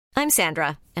I'm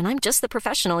Sandra, and I'm just the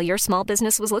professional your small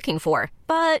business was looking for.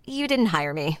 But you didn't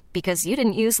hire me because you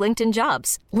didn't use LinkedIn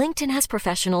Jobs. LinkedIn has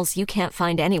professionals you can't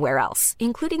find anywhere else,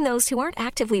 including those who aren't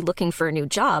actively looking for a new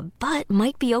job, but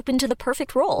might be open to the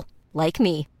perfect role, like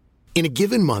me. In a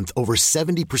given month, over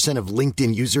 70% of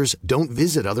LinkedIn users don't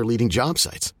visit other leading job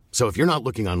sites. So if you're not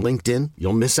looking on LinkedIn,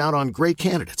 you'll miss out on great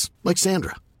candidates like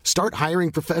Sandra. Start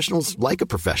hiring professionals like a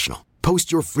professional.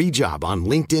 Post your free job on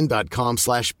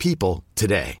linkedin.com/people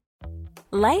today.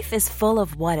 Life is full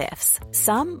of what-ifs.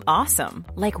 Some awesome,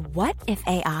 like what if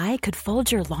AI could fold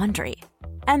your laundry?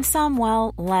 And some,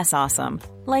 well, less awesome,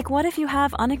 like what if you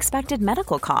have unexpected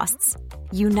medical costs?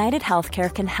 United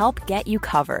Healthcare can help get you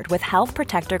covered with Health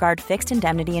Protector Guard fixed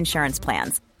indemnity insurance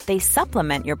plans. They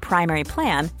supplement your primary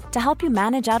plan to help you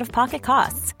manage out-of-pocket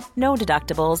costs. No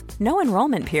deductibles, no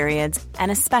enrollment periods,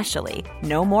 and especially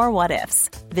no more what-ifs.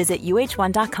 Visit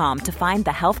uh1.com to find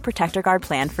the Health Protector Guard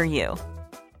plan for you.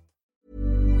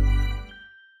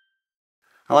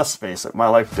 Now, let's face it, my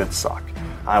life did suck.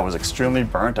 I was extremely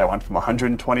burnt. I went from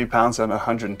 120 pounds to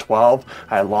 112.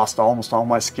 I had lost almost all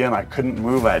my skin. I couldn't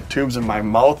move. I had tubes in my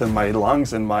mouth and my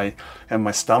lungs and my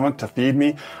stomach to feed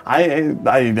me. I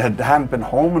hadn't been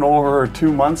home in over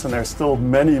 2 months, and there's still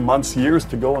many months, years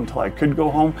to go until I could go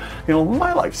home. You know,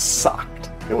 my life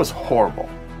sucked. It was horrible.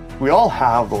 We all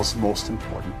have those most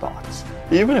important thoughts.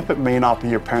 Even if it may not be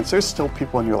your parents, there's still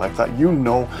people in your life that you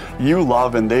know you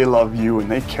love and they love you and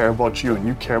they care about you and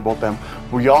you care about them.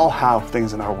 We all have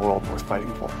things in our world worth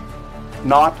fighting for.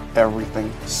 Not everything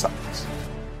sucks.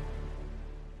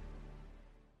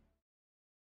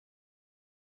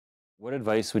 What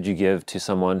advice would you give to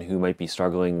someone who might be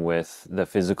struggling with the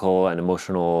physical and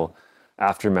emotional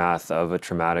aftermath of a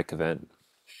traumatic event?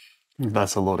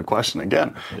 That's a loaded question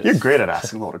again. You're great at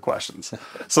asking loaded questions.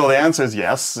 So the answer is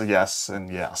yes, yes,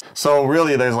 and yes. So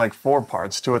really there's like 4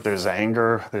 parts to it. There's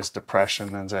anger, there's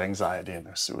depression, there's anxiety, and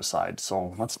there's suicide.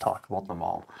 So let's talk about them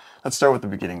all. Let's start with the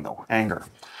beginning though, anger.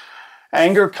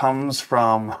 Anger comes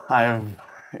from,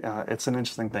 it's an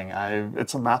interesting thing.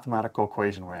 It's a mathematical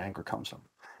equation where anger comes from.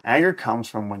 Anger comes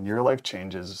from when your life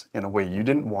changes in a way you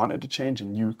didn't want it to change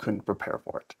and you couldn't prepare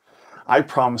for it. I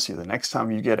promise you, the next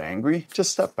time you get angry,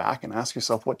 just step back and ask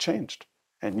yourself what changed.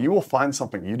 And you will find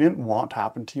something you didn't want to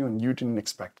happen to you and you didn't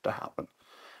expect it to happen.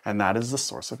 And that is the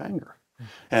source of anger.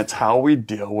 And it's how we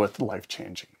deal with life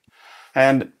changing.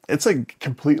 And it's a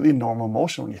completely normal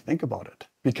emotion when you think about it,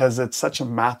 because it's such a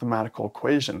mathematical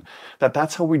equation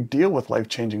that's how we deal with life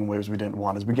changing ways we didn't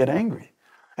want, is we get angry.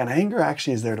 And anger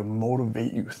actually is there to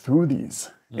motivate you through these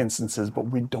instances,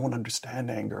 but we don't understand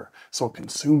anger. So it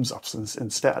consumes us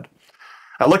instead.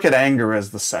 I look at anger as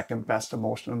the second best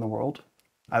emotion in the world.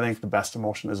 I think the best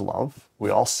emotion is love. We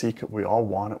all seek it. We all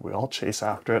want it. We all chase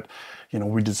after it. You know,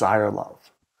 we desire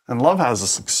love. And love has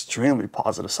this extremely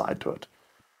positive side to it.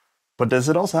 But does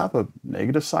it also have a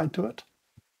negative side to it?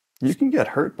 You can get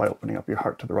hurt by opening up your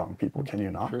heart to the wrong people, can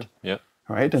you not? Sure. Yeah.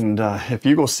 Right? And if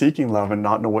you go seeking love and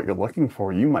not know what you're looking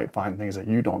for, you might find things that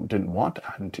you didn't want to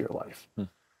add into your life.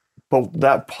 But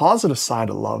that positive side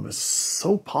of love is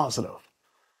so positive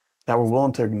that we're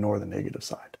willing to ignore the negative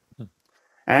side.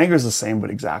 Anger is the same,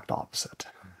 but exact opposite.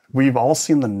 We've all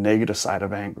seen the negative side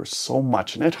of anger so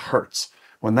much, and it hurts.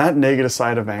 When that negative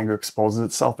side of anger exposes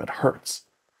itself, it hurts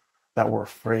that we're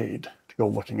afraid to go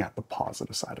looking at the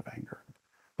positive side of anger.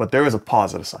 But there is a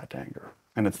positive side to anger,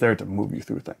 and it's there to move you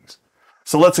through things.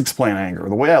 So let's explain anger.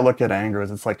 The way I look at anger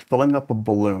is it's like filling up a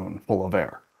balloon full of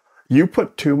air. You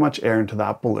put too much air into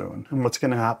that balloon, and what's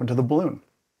going to happen to the balloon?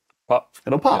 Pop.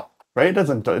 It'll pop. Right?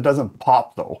 It doesn't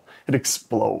pop though. It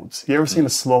explodes. You ever seen a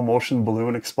slow motion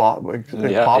balloon popping?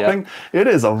 Yeah. It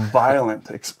is a violent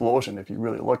explosion if you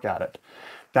really look at it.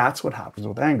 That's what happens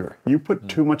with anger. You put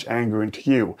too much anger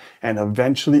into you, and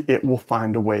eventually it will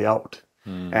find a way out.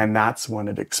 And that's when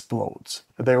it explodes.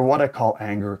 They're what I call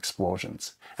anger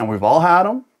explosions. And we've all had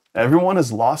them. Everyone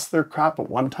has lost their crap at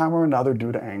one time or another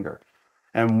due to anger.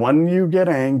 And when you get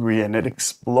angry and it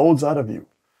explodes out of you,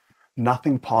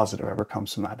 nothing positive ever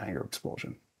comes from that anger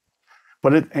explosion.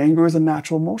 But anger is a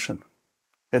natural emotion.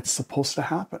 It's supposed to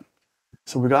happen.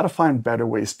 So we got to find better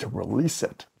ways to release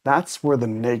it. That's where the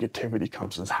negativity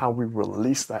comes, is how we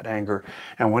release that anger.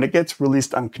 And when it gets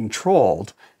released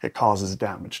uncontrolled, it causes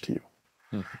damage to you.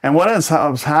 And what is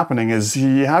happening is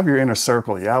you have your inner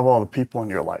circle. You have all the people in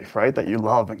your life, right, that you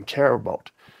love and care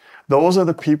about. Those are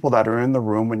the people that are in the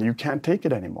room when you can't take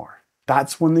it anymore.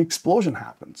 That's when the explosion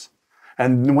happens.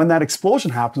 And when that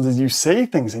explosion happens is you say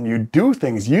things and you do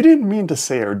things you didn't mean to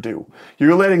say or do.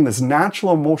 You're letting this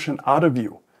natural emotion out of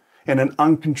you in an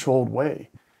uncontrolled way,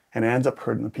 and it ends up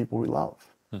hurting the people we love.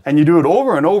 And you do it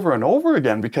over and over and over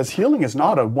again, because healing is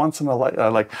not a once in a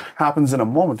like happens in a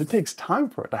moment. It takes time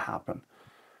for it to happen.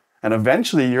 And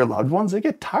eventually your loved ones, they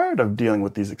get tired of dealing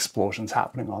with these explosions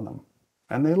happening on them,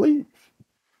 and they leave.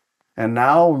 And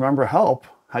now remember, how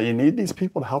you need these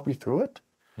people to help you through it.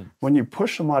 When you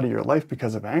push them out of your life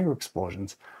because of anger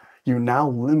explosions, you now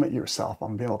limit yourself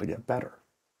on being able to get better.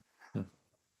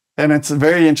 And it's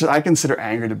very interesting. I consider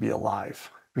anger to be alive,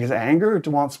 because anger, it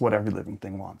wants what every living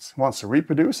thing wants. It wants to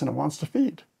reproduce and it wants to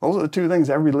feed. Those are the two things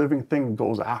every living thing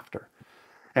goes after.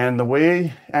 And the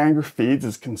way anger feeds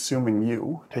is consuming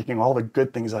you, taking all the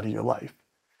good things out of your life.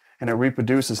 And it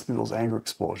reproduces through those anger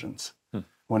explosions.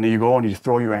 When you go and you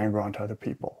throw your anger onto other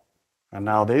people, and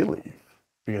now they leave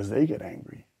because they get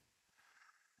angry.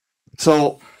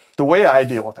 So the way I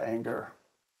deal with anger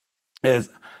is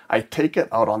I take it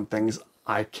out on things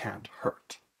I can't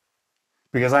hurt,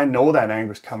 because I know that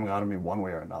anger is coming out of me one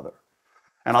way or another.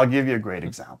 And I'll give you a great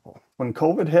example. When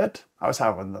COVID hit, I was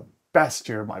having the best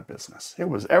year of my business.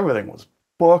 Everything was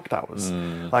booked. I was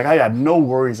I had no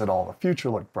worries at all. The future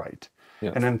looked bright.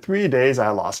 Yeah. And in 3 days, I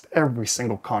lost every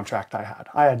single contract I had.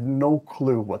 I had no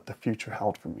clue what the future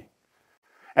held for me.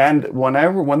 And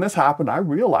when this happened, I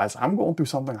realized I'm going through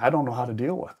something I don't know how to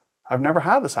deal with. I've never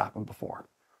had this happen before.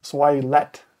 So I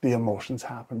let the emotions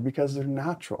happen because they're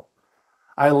natural.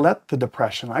 I let the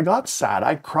depression, I got sad,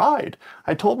 I cried.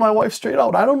 I told my wife straight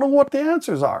out, I don't know what the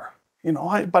answers are.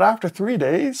 But after 3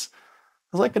 days,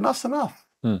 I was like, enough's enough.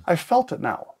 I felt it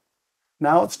now.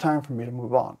 Now it's time for me to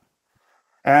move on.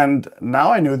 And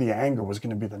now I knew the anger was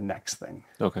going to be the next thing.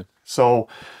 Okay. So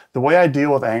the way I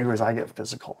deal with anger is I get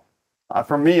physical.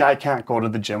 For me, I can't go to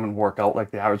the gym and work out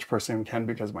like the average person can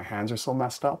because my hands are so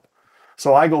messed up.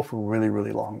 So I go for really,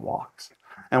 really long walks.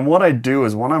 And what I do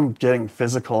is when I'm getting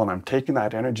physical and I'm taking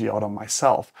that energy out on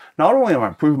myself, not only am I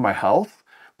improving my health,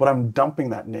 but I'm dumping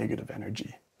that negative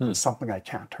energy. It's something I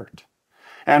can't hurt.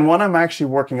 And when I'm actually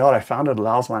working out, I found it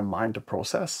allows my mind to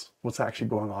process what's actually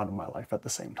going on in my life at the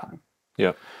same time.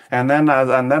 Yeah. And then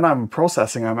I'm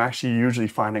processing, I'm actually usually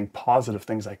finding positive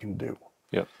things I can do.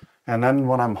 Yeah. And then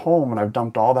when I'm home and I've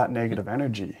dumped all that negative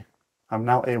energy, I'm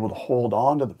now able to hold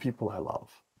on to the people I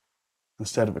love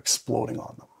instead of exploding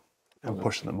on them and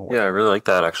pushing them away. Yeah, I really like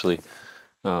that actually.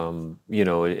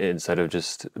 Instead of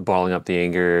just bottling up the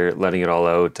anger, letting it all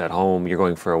out at home, you're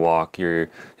going for a walk.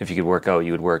 If you could work out,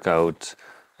 you would work out,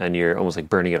 and you're almost like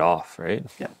burning it off, right?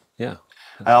 Yeah. Yeah.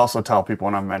 I also tell people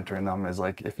when I'm mentoring them is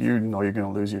like, if you know you're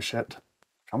going to lose your shit,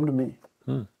 come to me.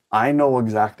 I know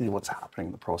exactly what's happening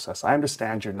in the process. I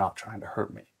understand you're not trying to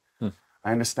hurt me.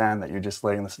 I understand that you're just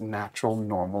letting this natural,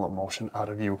 normal emotion out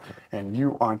of you, and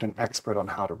you aren't an expert on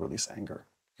how to release anger.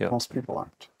 Yeah. Most people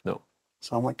aren't. No.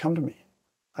 So I'm like, come to me.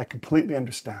 I completely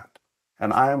understand.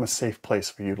 And I am a safe place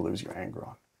for you to lose your anger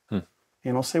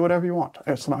on. Say whatever you want.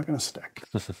 It's not going to stick.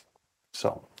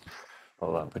 So.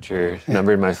 I'll put your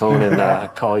number in my phone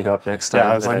and call you up next time.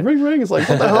 Yeah, I was like, ring, ring. It's like,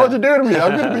 what the hell did you do to me?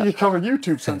 I'm going to become a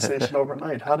YouTube sensation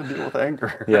overnight. How to deal with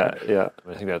anger. Yeah.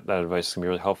 I think that advice is going to be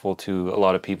really helpful to a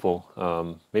lot of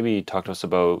people. Maybe talk to us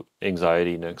about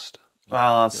anxiety next.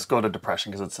 Let's go to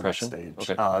depression because it's the next stage.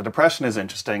 Okay. Depression is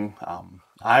interesting.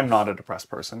 I'm not a depressed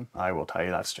person. I will tell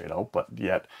you that straight out. But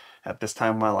yet, at this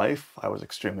time of my life, I was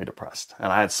extremely depressed.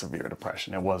 And I had severe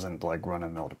depression. It wasn't like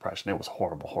run-of-the-mill depression. It was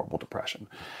horrible, horrible depression.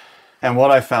 And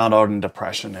what I found out in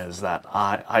depression is that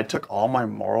I took all my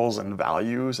morals and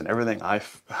values and everything I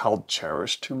held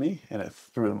cherished to me, and it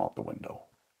threw them out the window.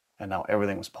 And now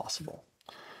everything was possible.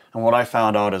 And what I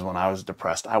found out is when I was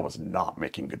depressed, I was not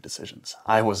making good decisions.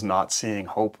 I was not seeing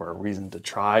hope or a reason to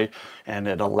try. And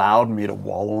it allowed me to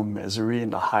wallow in misery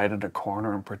and to hide in a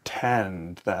corner and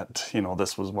pretend that,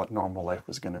 this was what normal life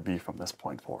was going to be from this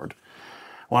point forward.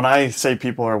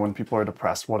 When people are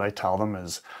depressed, what I tell them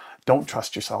is, don't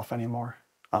trust yourself anymore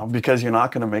because you're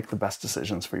not going to make the best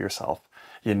decisions for yourself.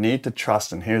 You need to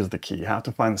trust, and here's the key. You have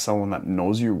to find someone that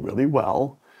knows you really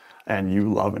well and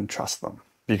you love and trust them.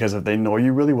 Because if they know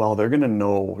you really well, they're going to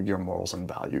know your morals and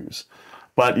values.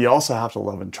 But you also have to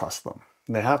love and trust them.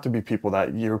 They have to be people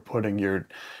that you're putting your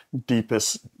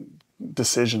deepest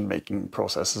decision-making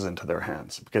processes into their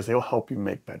hands because they'll help you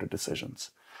make better decisions.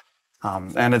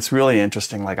 And it's really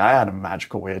interesting. Like I had a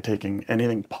magical way of taking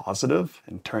anything positive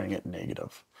and turning it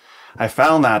negative. I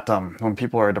found that when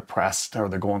people are depressed or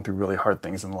they're going through really hard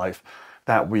things in life,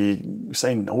 that we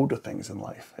say no to things in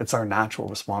life. It's our natural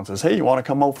response is, hey, you want to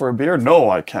come out for a beer? No,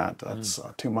 I can't. That's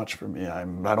too much for me. I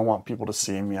don't want people to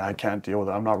see me. I can't deal with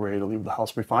it. I'm not ready to leave the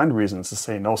house. We find reasons to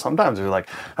say no. Sometimes we're like,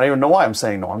 I don't even know why I'm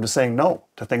saying no. I'm just saying no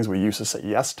to things we used to say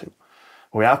yes to.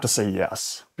 We have to say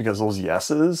yes because those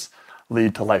yeses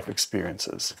lead to life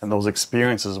experiences. And those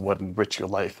experiences would enrich your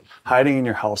life. Hiding in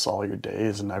your house all your day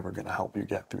is never going to help you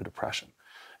get through depression.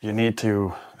 You need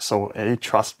to,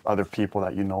 trust other people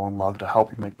that you know and love to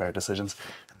help you make better decisions,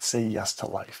 and say yes to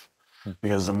life.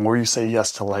 Because the more you say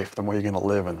yes to life, the more you're going to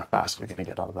live, and the faster you're going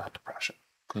to get out of that depression.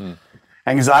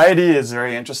 Anxiety is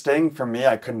very interesting. For me,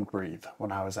 I couldn't breathe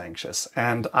when I was anxious.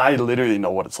 And I literally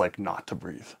know what it's like not to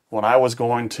breathe. When I was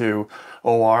going to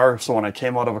OR, so when I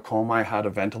came out of a coma, I had a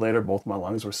ventilator. Both my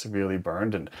lungs were severely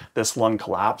burned, and this lung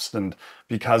collapsed. And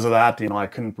because of that, I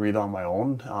couldn't breathe on my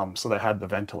own. So they had the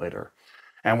ventilator.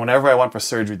 And whenever I went for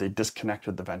surgery, they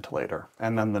disconnected the ventilator.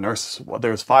 And then the nurse,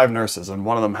 there was 5 nurses, and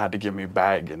one of them had to give me a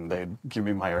bag, and they'd give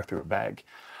me my air through a bag.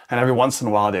 And every once in a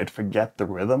while, they'd forget the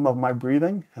rhythm of my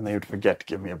breathing, and they would forget to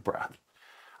give me a breath.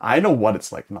 I know what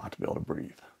it's like not to be able to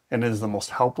breathe. And it is the most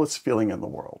helpless feeling in the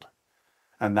world.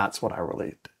 And that's what I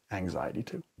relate anxiety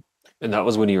to. And that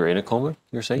was when you were in a coma,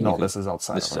 you're saying? No, this is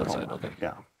outside This is of a outside, coma. okay.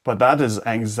 Yeah. But that is,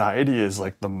 anxiety is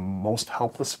like the most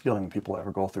helpless feeling people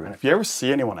ever go through. And if you ever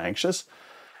see anyone anxious,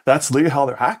 that's literally how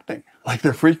they're acting. Like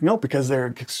they're freaking out because they're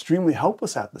extremely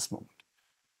helpless at this moment.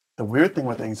 The weird thing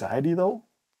with anxiety, though,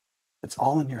 it's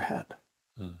all in your head,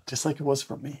 just like it was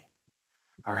for me.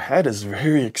 Our head is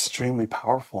very extremely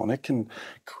powerful, and it can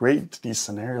create these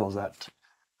scenarios that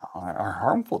are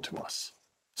harmful to us.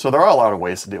 So there are a lot of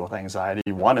ways to deal with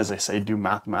anxiety. One is, they say, do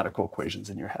mathematical equations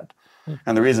in your head.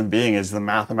 And the reason being is the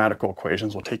mathematical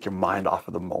equations will take your mind off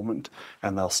of the moment,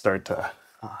 and they'll start to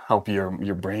help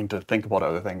your brain to think about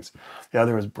other things. The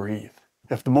other is breathe.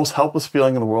 If the most helpless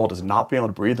feeling in the world is not being able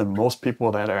to breathe, and most people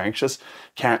that are anxious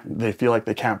they feel like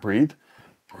they can't breathe,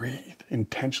 breathe.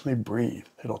 Intentionally breathe.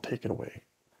 It'll take it away.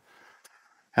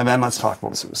 And then let's talk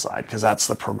about suicide, because that's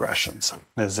the progressions.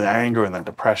 There's the anger and then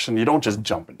depression. You don't just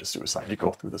jump into suicide. You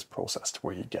go through this process to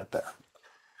where you get there.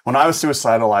 When I was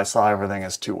suicidal, I saw everything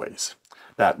as 2 ways.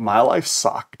 That my life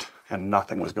sucked and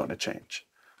nothing was going to change.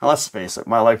 Now, let's face it,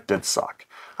 my life did suck.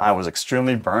 I was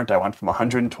extremely burnt. I went from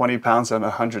 120 pounds to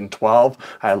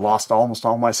 112. I had lost almost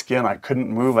all my skin. I couldn't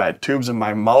move. I had tubes in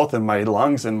my mouth and my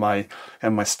lungs and my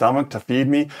stomach to feed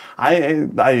me. I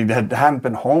hadn't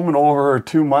been home in over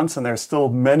 2 months, and there's still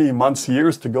many months,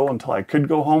 years to go until I could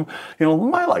go home.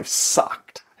 My life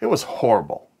sucked. It was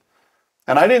horrible.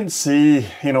 And I didn't see,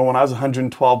 when I was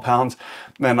 112 pounds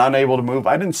and unable to move,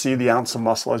 I didn't see the ounce of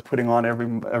muscle I was putting on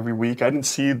every week. I didn't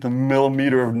see the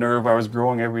millimeter of nerve I was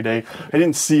growing every day. I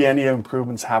didn't see any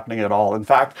improvements happening at all. In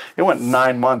fact, it went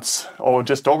 9 months,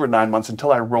 just over 9 months,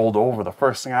 until I rolled over, the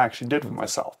first thing I actually did for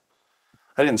myself.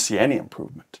 I didn't see any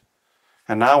improvement.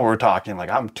 And now we're talking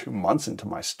like I'm 2 months into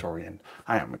my story, and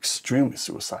I am extremely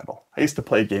suicidal. I used to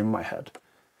play a game in my head.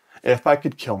 If I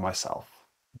could kill myself,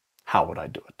 how would I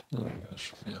do it? Oh my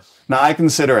gosh, yeah. Now, I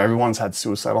consider everyone's had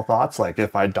suicidal thoughts, like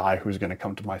if I die, who's going to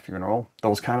come to my funeral?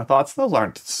 Those kind of thoughts, those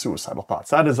aren't suicidal thoughts.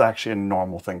 That is actually a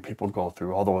normal thing people go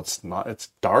through, although it's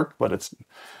dark, but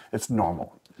it's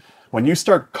normal. When you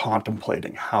start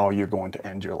contemplating how you're going to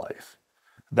end your life,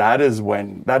 that is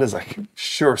a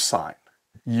sure sign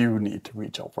you need to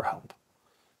reach out for help.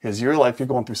 Because your life, you're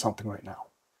going through something right now.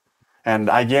 And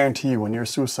I guarantee you, when you're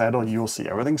suicidal, you will see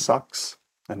everything sucks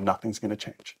and nothing's going to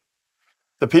change.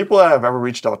 The people that have ever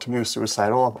reached out to me who are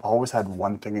suicidal have always had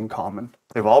one thing in common.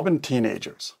 They've all been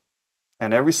teenagers.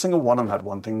 And every single one of them had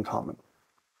one thing in common.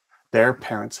 Their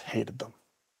parents hated them.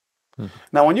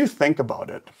 Now, when you think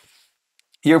about it,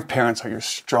 your parents are your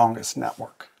strongest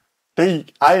network.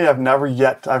 I've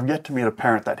yet to meet a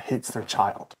parent that hates their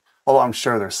child. Although I'm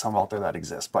sure there's some out there that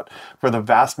exist. But for the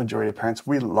vast majority of parents,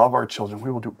 we love our children.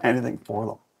 We will do anything for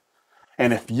them.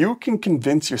 And if you can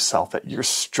convince yourself that your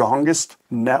strongest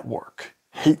network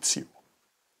hates you,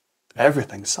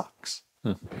 everything sucks.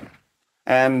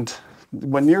 And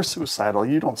when you're suicidal,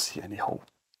 you don't see any hope.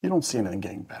 You don't see anything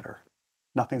getting better.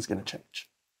 Nothing's going to change.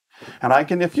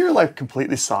 And if your life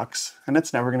completely sucks and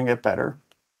it's never going to get better,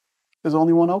 there's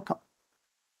only one outcome.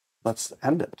 Let's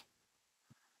end it.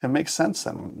 It makes sense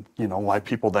then, why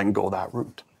people then go that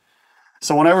route.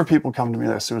 So whenever people come to me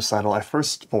that are suicidal, I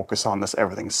first focus on this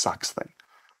everything sucks thing.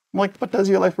 I'm like, but does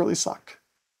your life really suck?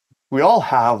 We all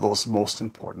have those most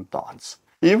important thoughts.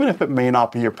 Even if it may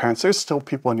not be your parents, there's still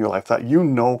people in your life that you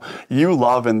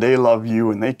love, and they love you,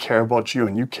 and they care about you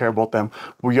and you care about them.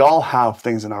 We all have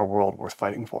things in our world worth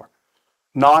fighting for.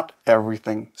 Not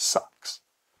everything sucks.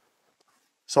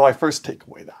 So I first take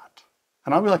away that.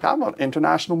 And I'll be like, I'm an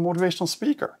international motivational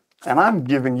speaker, and I'm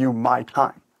giving you my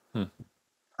time.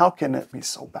 How can it be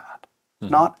so bad?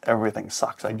 Not everything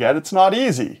sucks. I get it's not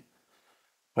easy,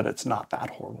 but it's not that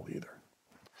horrible either.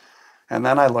 And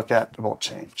then I look at about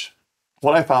change.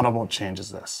 What I found about change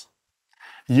is this.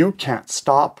 You can't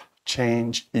stop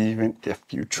change even if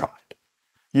you tried.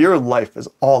 Your life is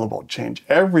all about change.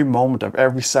 Every moment of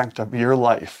every sector of your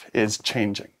life is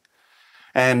changing.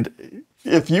 And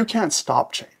if you can't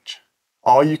stop change,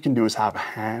 all you can do is have a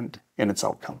hand in its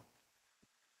outcome.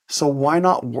 So why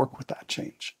not work with that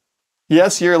change?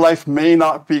 Yes, your life may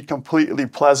not be completely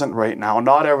pleasant right now.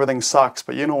 Not everything sucks,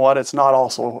 but you know what? It's not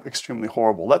also extremely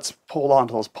horrible. Let's hold on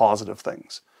to those positive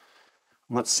things.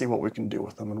 Let's see what we can do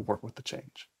with them and work with the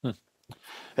change.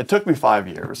 It took me 5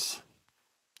 years,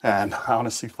 and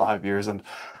honestly 5 years, and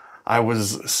I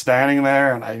was standing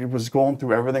there and I was going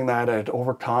through everything that I had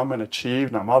overcome and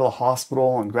achieved, and I'm out of the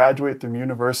hospital and graduate from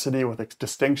university with a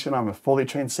distinction. I'm a fully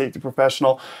trained safety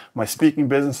professional. My speaking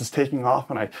business is taking off,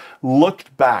 and I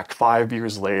looked back 5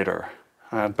 years later,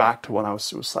 back to when I was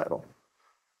suicidal.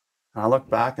 And I look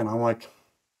back and I'm like,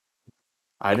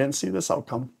 I didn't see this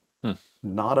outcome.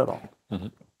 Not at all.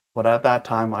 But at that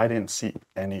time, I didn't see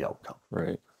any outcome.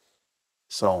 Right.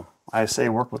 So I say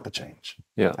work with the change.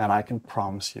 Yeah. And I can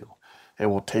promise you, it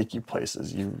will take you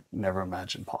places you never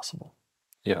imagined possible.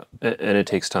 Yeah. And it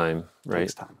takes time, right? It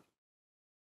takes time.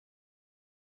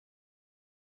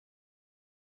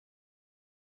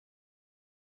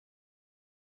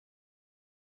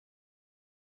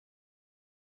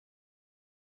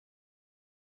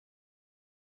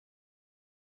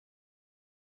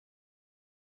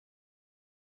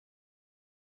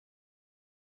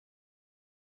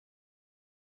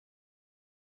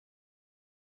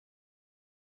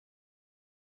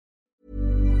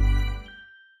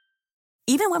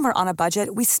 Even when we're on a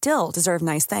budget, we still deserve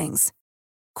nice things.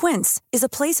 Quince is a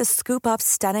place to scoop up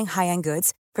stunning high-end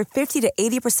goods for 50 to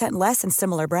 80% less than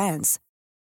similar brands.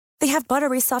 They have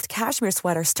buttery soft cashmere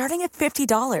sweaters starting at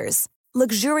 $50,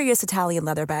 luxurious Italian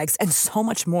leather bags, and so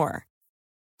much more.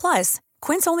 Plus,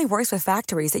 Quince only works with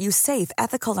factories that use safe,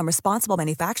 ethical, and responsible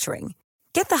manufacturing.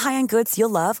 Get the high-end goods you'll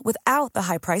love without the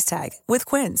high price tag with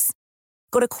Quince.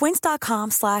 Go to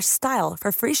quince.com/style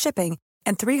for free shipping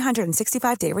and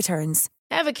 365-day returns.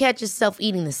 Ever catch yourself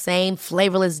eating the same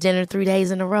flavorless dinner 3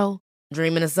 days in a row?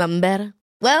 Dreaming of something better?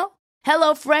 Well,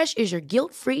 HelloFresh is your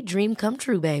guilt-free dream come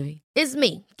true, baby. It's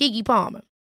me, Keke Palmer.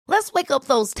 Let's wake up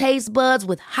those taste buds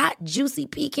with hot, juicy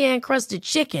pecan-crusted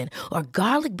chicken or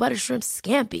garlic butter shrimp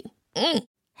scampi.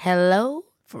 Hello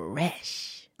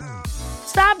Fresh.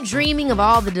 Stop dreaming of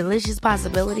all the delicious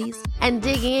possibilities and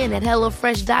dig in at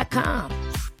HelloFresh.com.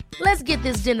 Let's get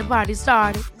this dinner party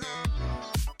started.